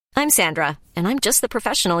I'm Sandra, and I'm just the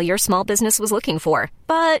professional your small business was looking for.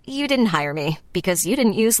 But you didn't hire me because you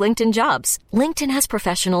didn't use LinkedIn Jobs. LinkedIn has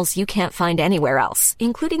professionals you can't find anywhere else,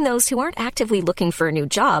 including those who aren't actively looking for a new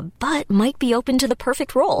job, but might be open to the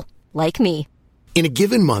perfect role, like me. In a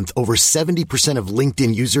given month, over 70% of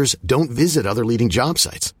LinkedIn users don't visit other leading job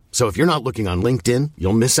sites. So if you're not looking on LinkedIn,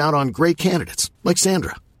 you'll miss out on great candidates like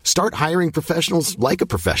Sandra. Start hiring professionals like a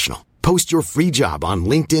professional. Post your free job on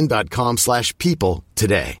linkedin.com/people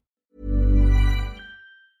today.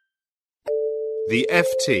 The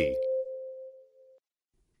FT.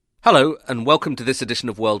 Hello and welcome to this edition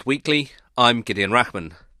of World Weekly. I'm Gideon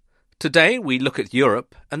Rachman. Today we look at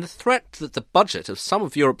Europe and the threat that the budget of some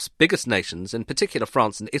of Europe's biggest nations, in particular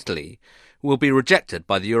France and Italy, will be rejected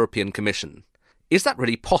by the European Commission. Is that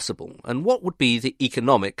really possible? And what would be the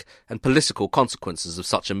economic and political consequences of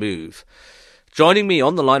such a move? Joining me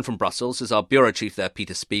on the line from Brussels is our bureau chief there,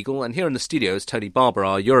 Peter Spiegel, and here in the studio is Tony Barber,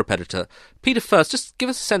 our Europe editor. Peter, first, just give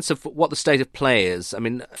us a sense of what the state of play is. I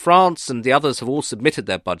mean, France and the others have all submitted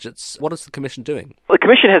their budgets. What is the Commission doing? Well, the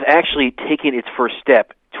Commission has actually taken its first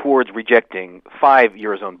step towards rejecting 5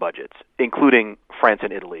 Eurozone budgets, including France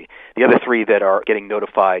and Italy. The other 3 that are getting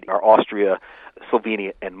notified are Austria,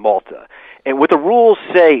 Slovenia, and Malta. And what the rules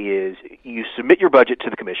say is you submit your budget to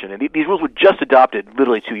the Commission, and these rules were just adopted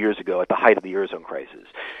literally 2 years ago at the height of the Eurozone crisis.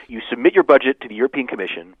 You submit your budget to the European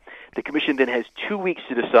Commission. The Commission then has 2 weeks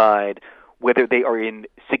to decide whether they are in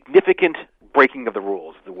significant breaking of the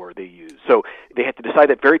rules, the word they use. So they have to decide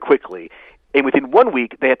that very quickly. And within 1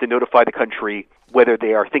 week, they have to notify the country whether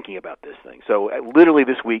they are thinking about this thing. So literally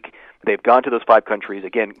this week, they've gone to those 5 countries,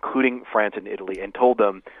 again, including France and Italy, and told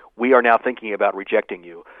them, we are now thinking about rejecting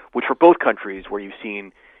you, which for both countries where you've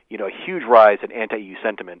seen, a huge rise in anti-EU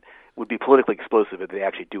sentiment would be politically explosive if they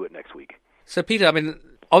actually do it next week. So, Peter, I mean,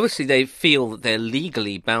 obviously they feel that they're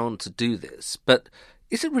legally bound to do this, but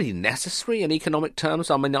is it really necessary in economic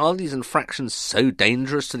terms? I mean, are these infractions so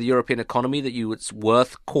dangerous to the European economy that it's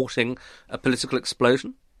worth courting a political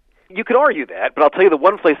explosion? You could argue that, but I'll tell you the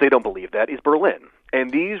one place they don't believe that is Berlin.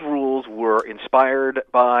 And these rules were inspired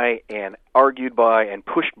by and argued by and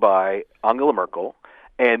pushed by Angela Merkel.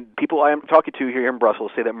 And people I am talking to here in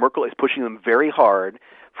Brussels say that Merkel is pushing them very hard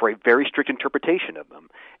for a very strict interpretation of them.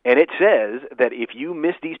 And it says that if you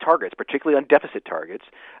miss these targets, particularly on deficit targets,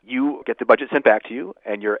 you get the budget sent back to you,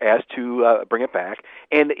 and you're asked to bring it back.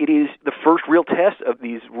 And it is the first real test of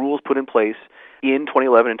these rules put in place in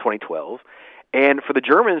 2011 and 2012. And for the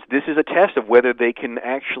Germans, this is a test of whether they can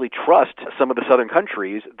actually trust some of the southern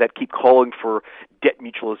countries that keep calling for debt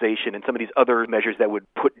mutualization and some of these other measures that would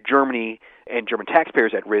put Germany and German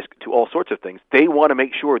taxpayers at risk to all sorts of things. They want to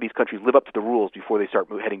make sure these countries live up to the rules before they start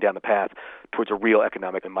heading down the path towards a real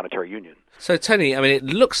economic and monetary union. So, Tony, I mean, it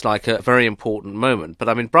looks like a very important moment, but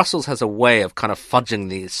I mean, Brussels has a way of kind of fudging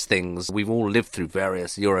these things. We've all lived through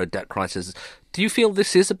various Euro debt crises. Do you feel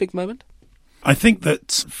this is a big moment? I think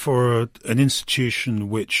that for an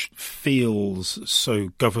institution which feels so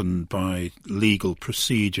governed by legal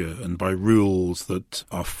procedure and by rules that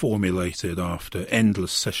are formulated after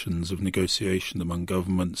endless sessions of negotiation among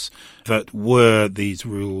governments, that were these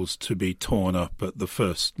rules to be torn up at the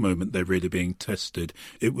first moment they're really being tested,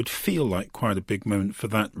 it would feel like quite a big moment for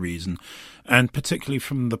that reason. And particularly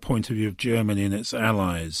from the point of view of Germany and its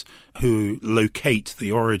allies, who locate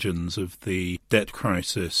the origins of the debt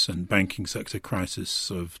crisis and banking sector crisis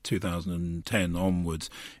of 2010 onwards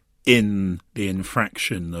in the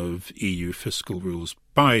infraction of EU fiscal rules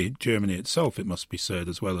by Germany itself, it must be said,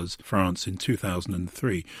 as well as France in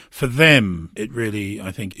 2003. For them, it really,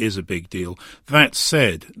 I think, is a big deal. That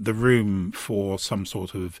said, the room for some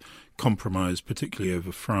sort of compromise, particularly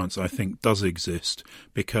over France, I think does exist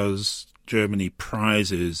because Germany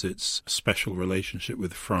prizes its special relationship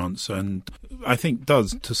with France and I think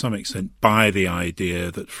does, to some extent, buy the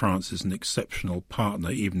idea that France is an exceptional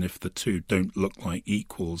partner, even if the two don't look like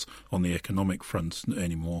equals on the economic front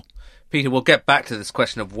anymore. Peter, we'll get back to this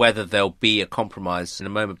question of whether there'll be a compromise in a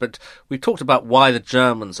moment, but we've talked about why the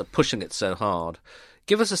Germans are pushing it so hard.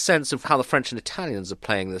 Give us a sense of how the French and Italians are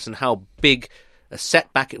playing this and how big a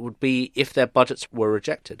setback it would be if their budgets were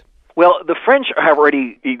rejected. Well, the French have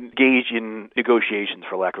already engaged in negotiations,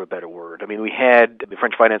 for lack of a better word. I mean, we had the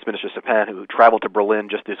French Finance Minister Sapin, who traveled to Berlin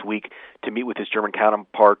just this week to meet with his German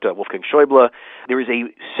counterpart, Wolfgang Schäuble. There is a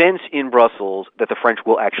sense in Brussels that the French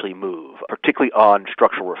will actually move, particularly on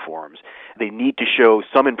structural reforms. They need to show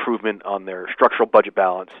some improvement on their structural budget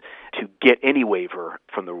balance. to get any waiver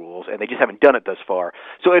from the rules, and they just haven't done it thus far.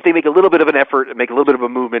 So if they make a little bit of an effort, make a little bit of a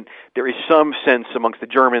movement, there is some sense amongst the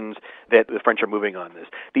Germans that the French are moving on this.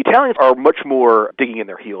 The Italians are much more digging in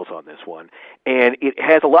their heels on this one, and it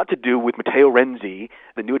has a lot to do with Matteo Renzi,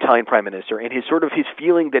 the new Italian prime minister, and his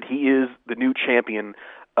feeling that he is the new champion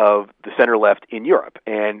of the center-left in Europe.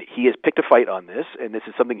 And he has picked a fight on this, and this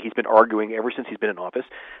is something he's been arguing ever since he's been in office,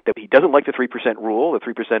 that he doesn't like the 3% rule, the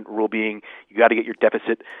 3% rule being you got to get your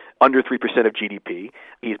deficit under 3% of GDP.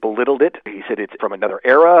 He's belittled it. He said it's from another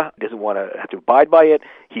era. He doesn't want to have to abide by it.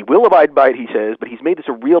 He will abide by it, he says, but he's made this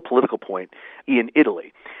a real political point in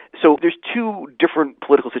Italy. So there's two different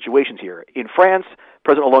political situations here. In France,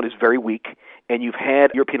 President Hollande is very weak, and you've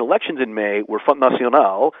had European elections in May where Front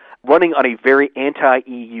National, running on a very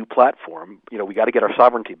anti-EU platform, we got to get our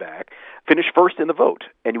sovereignty back, finished first in the vote.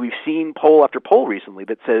 And we've seen poll after poll recently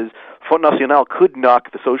that says Front National could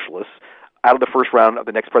knock the socialists out of the first round of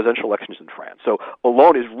the next presidential elections in France. So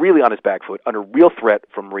Hollande is really on his back foot, under real threat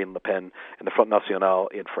from Marine Le Pen and the Front National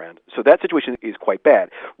in France. So that situation is quite bad.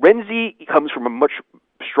 Renzi comes from a much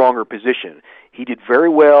stronger position. He did very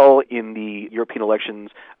well in the European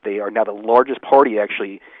elections. They are now the largest party,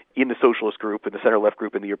 actually, in the socialist group, in the center-left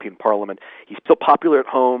group in the European Parliament. He's still popular at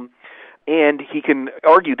home, and he can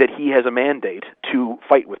argue that he has a mandate to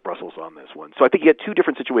fight with Brussels on this one. So I think you get two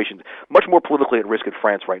different situations, much more politically at risk in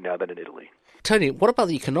France right now than in Italy. Tony, what about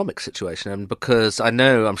the economic situation? And because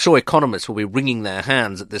I'm sure economists will be wringing their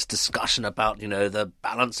hands at this discussion about, the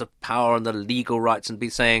balance of power and the legal rights, and be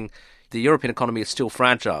saying the European economy is still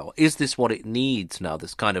fragile. Is this what it needs now,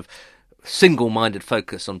 this kind of single-minded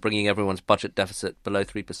focus on bringing everyone's budget deficit below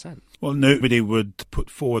 3%? Well, nobody would put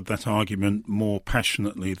forward that argument more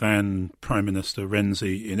passionately than Prime Minister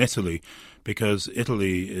Renzi in Italy, because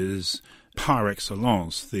Italy is par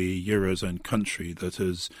excellence the Eurozone country that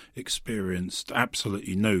has experienced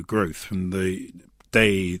absolutely no growth from the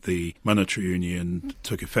day the monetary union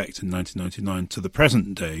took effect in 1999 to the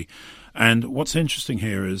present day. And what's interesting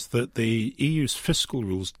here is that the EU's fiscal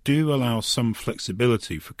rules do allow some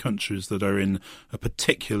flexibility for countries that are in a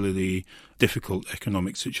particularly difficult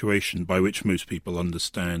economic situation, by which most people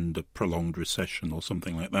understand a prolonged recession or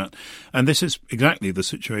something like that. And this is exactly the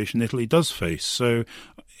situation Italy does face. So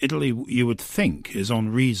Italy, you would think, is on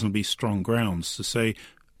reasonably strong grounds to say,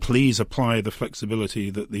 please apply the flexibility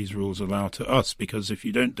that these rules allow to us, because if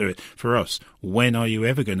you don't do it for us, when are you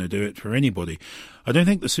ever going to do it for anybody? I don't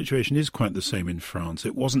think the situation is quite the same in France.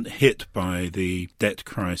 It wasn't hit by the debt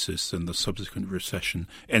crisis and the subsequent recession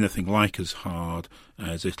anything like as hard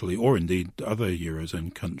as Italy, or indeed other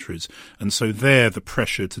Eurozone countries. And so there, the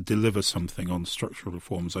pressure to deliver something on structural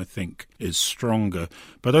reforms, I think, is stronger.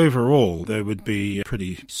 But overall, there would be a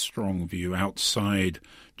pretty strong view outside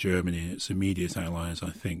Germany and its immediate allies, I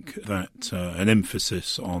think, that an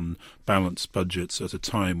emphasis on balanced budgets at a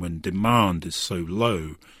time when demand is so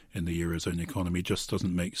low in the Eurozone economy just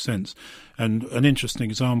doesn't make sense. And an interesting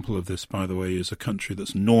example of this, by the way, is a country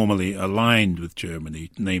that's normally aligned with Germany,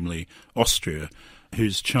 namely Austria,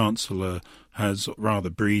 whose Chancellor has rather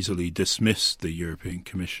breezily dismissed the European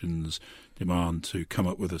Commission's demand to come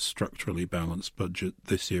up with a structurally balanced budget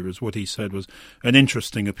this year, as what he said was an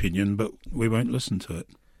interesting opinion, but we won't listen to it.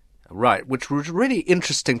 Right, which was a really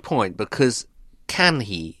interesting point, because can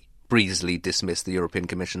he breezily dismiss the European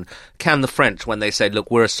Commission? Can the French, when they say, look,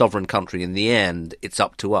 we're a sovereign country, in the end, it's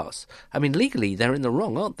up to us? I mean, legally, they're in the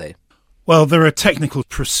wrong, aren't they? Well, there are technical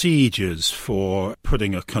procedures for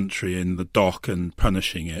putting a country in the dock and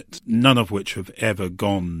punishing it, none of which have ever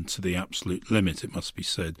gone to the absolute limit, it must be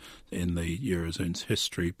said, in the Eurozone's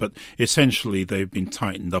history. But essentially, they've been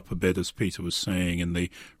tightened up a bit, as Peter was saying, in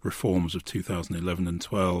the reforms of 2011 and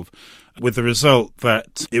 12, with the result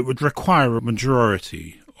that it would require a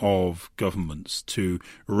majority of governments to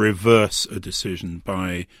reverse a decision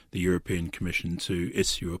by the European Commission to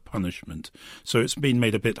issue a punishment. So it's been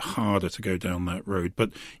made a bit harder to go down that road. But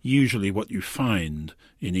usually what you find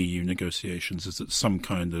in EU negotiations is that some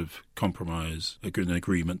kind of compromise, an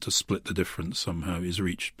agreement to split the difference somehow, is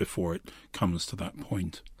reached before it comes to that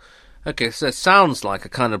point. Okay, so it sounds like a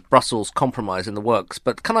kind of Brussels compromise in the works,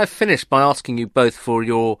 but can I finish by asking you both for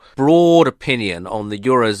your broad opinion on the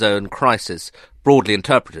Eurozone crisis, broadly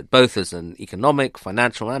interpreted, both as an economic,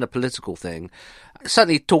 financial and a political thing?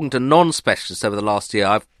 Certainly talking to non-specialists over the last year,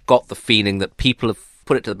 I've got the feeling that people have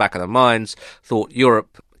put it to the back of their minds, thought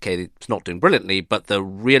Europe, okay, it's not doing brilliantly, but the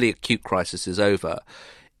really acute crisis is over.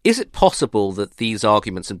 Is it possible that these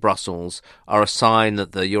arguments in Brussels are a sign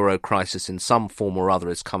that the euro crisis in some form or other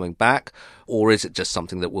is coming back, or is it just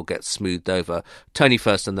something that will get smoothed over? Tony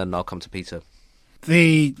first, and then I'll come to Peter.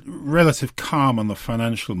 The relative calm on the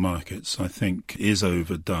financial markets, I think, is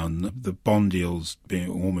overdone. The bond yields being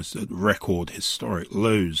almost at record historic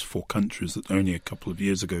lows for countries that only a couple of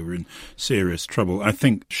years ago were in serious trouble, I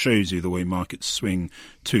think shows you the way markets swing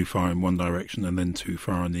too far in one direction and then too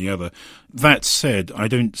far in the other. That said, I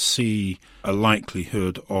don't see a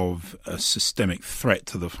likelihood of a systemic threat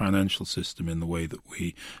to the financial system in the way that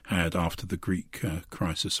we had after the Greek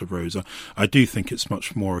crisis arose. I do think it's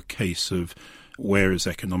much more a case of where is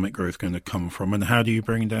economic growth going to come from and how do you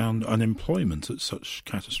bring down unemployment at such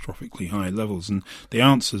catastrophically high levels? And the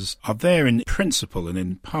answers are there in principle and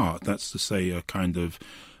in part. That's to say a kind of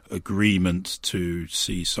agreement to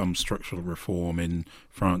see some structural reform in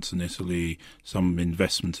France and Italy, some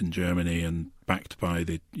investment in Germany and backed by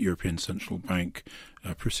the European Central Bank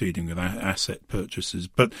proceeding with asset purchases.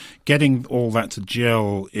 But getting all that to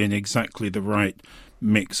gel in exactly the right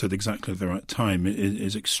mix at exactly the right time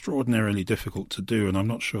is extraordinarily difficult to do, and I'm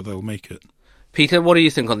not sure they'll make it. Peter, what do you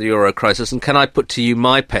think on the euro crisis? And can I put to you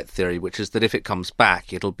my pet theory, which is that if it comes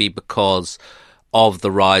back, it'll be because of the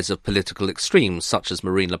rise of political extremes, such as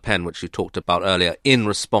Marine Le Pen, which you talked about earlier, in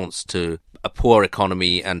response to a poor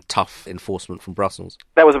economy and tough enforcement from Brussels.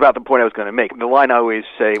 That was about the point I was going to make. The line I always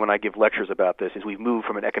say when I give lectures about this is we've moved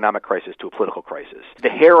from an economic crisis to a political crisis. The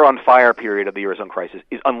hair-on-fire period of the Eurozone crisis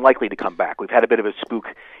is unlikely to come back. We've had a bit of a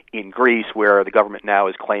spook in Greece where the government now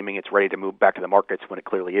is claiming it's ready to move back to the markets when it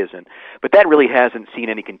clearly isn't. But that really hasn't seen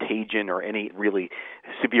any contagion or any really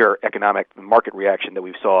severe economic market reaction that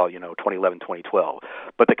we saw, 2011, 2012.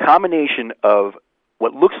 But the combination of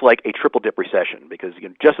what looks like a triple-dip recession, because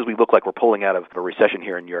just as we look like we're pulling out of a recession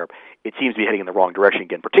here in Europe, it seems to be heading in the wrong direction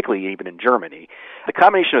again, particularly even in Germany. The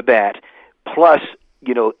combination of that plus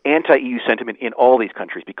anti-EU sentiment in all these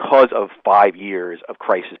countries because of 5 years of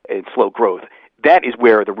crisis and slow growth, that is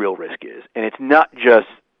where the real risk is. And it's not just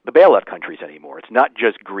the bailout countries anymore. It's not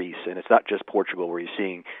just Greece and it's not just Portugal where you're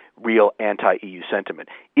seeing real anti-EU sentiment.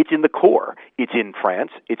 It's in the core. It's in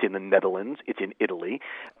France. It's in the Netherlands. It's in Italy.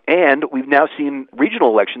 And we've now seen regional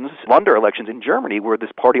elections, Länder elections in Germany where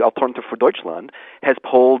this party Alternative für Deutschland has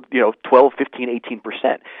polled, 12, 15,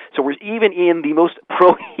 18%. So we're even in the most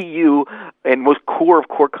pro-EU and most core of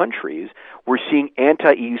core countries, we're seeing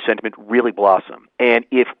anti-EU sentiment really blossom. And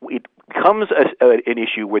if it becomes an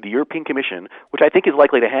issue where the European Commission, which I think is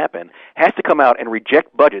likely to happen, has to come out and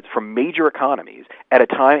reject budgets from major economies at a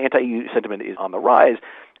time anti-EU sentiment is on the rise,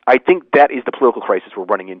 I think that is the political crisis we're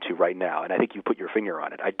running into right now, and I think you put your finger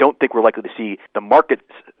on it. I don't think we're likely to see the markets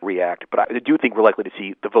react, but I do think we're likely to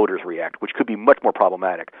see the voters react, which could be much more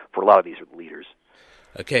problematic for a lot of these leaders.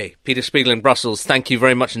 Okay, Peter Spiegel in Brussels, thank you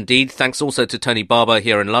very much indeed. Thanks also to Tony Barber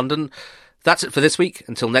here in London. That's it for this week.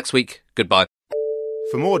 Until next week, goodbye.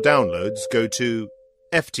 For more downloads, go to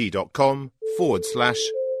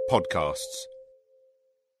ft.com/podcasts.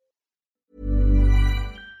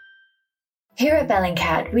 Here at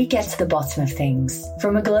Bellingcat, we get to the bottom of things.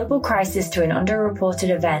 From a global crisis to an underreported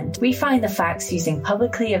event, we find the facts using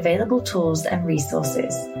publicly available tools and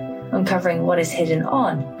resources, uncovering what is hidden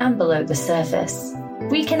on and below the surface.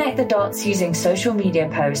 We connect the dots using social media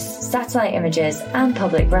posts, satellite images, and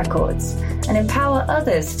public records, and empower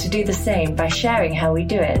others to do the same by sharing how we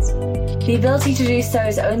do it. The ability to do so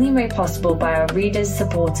is only made possible by our readers,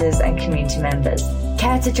 supporters, and community members.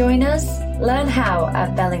 Care to join us? Learn how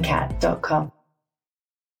at bellingcat.com.